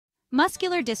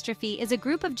Muscular dystrophy is a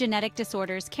group of genetic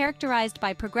disorders characterized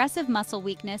by progressive muscle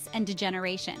weakness and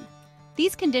degeneration.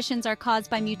 These conditions are caused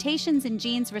by mutations in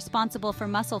genes responsible for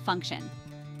muscle function.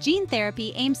 Gene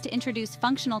therapy aims to introduce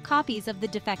functional copies of the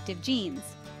defective genes.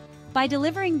 By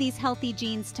delivering these healthy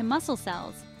genes to muscle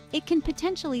cells, it can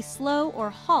potentially slow or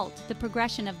halt the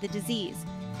progression of the disease,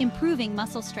 improving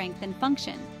muscle strength and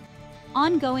function.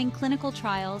 Ongoing clinical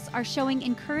trials are showing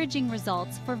encouraging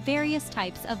results for various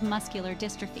types of muscular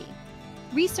dystrophy.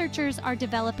 Researchers are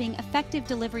developing effective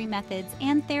delivery methods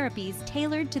and therapies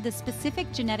tailored to the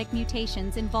specific genetic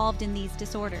mutations involved in these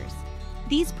disorders.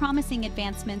 These promising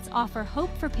advancements offer hope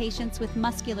for patients with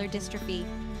muscular dystrophy,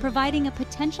 providing a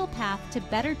potential path to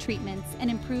better treatments and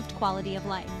improved quality of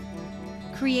life.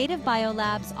 Creative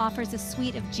Biolabs offers a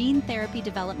suite of gene therapy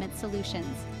development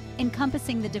solutions,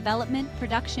 encompassing the development,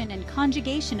 production, and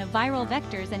conjugation of viral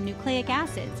vectors and nucleic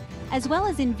acids, as well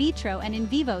as in vitro and in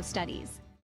vivo studies.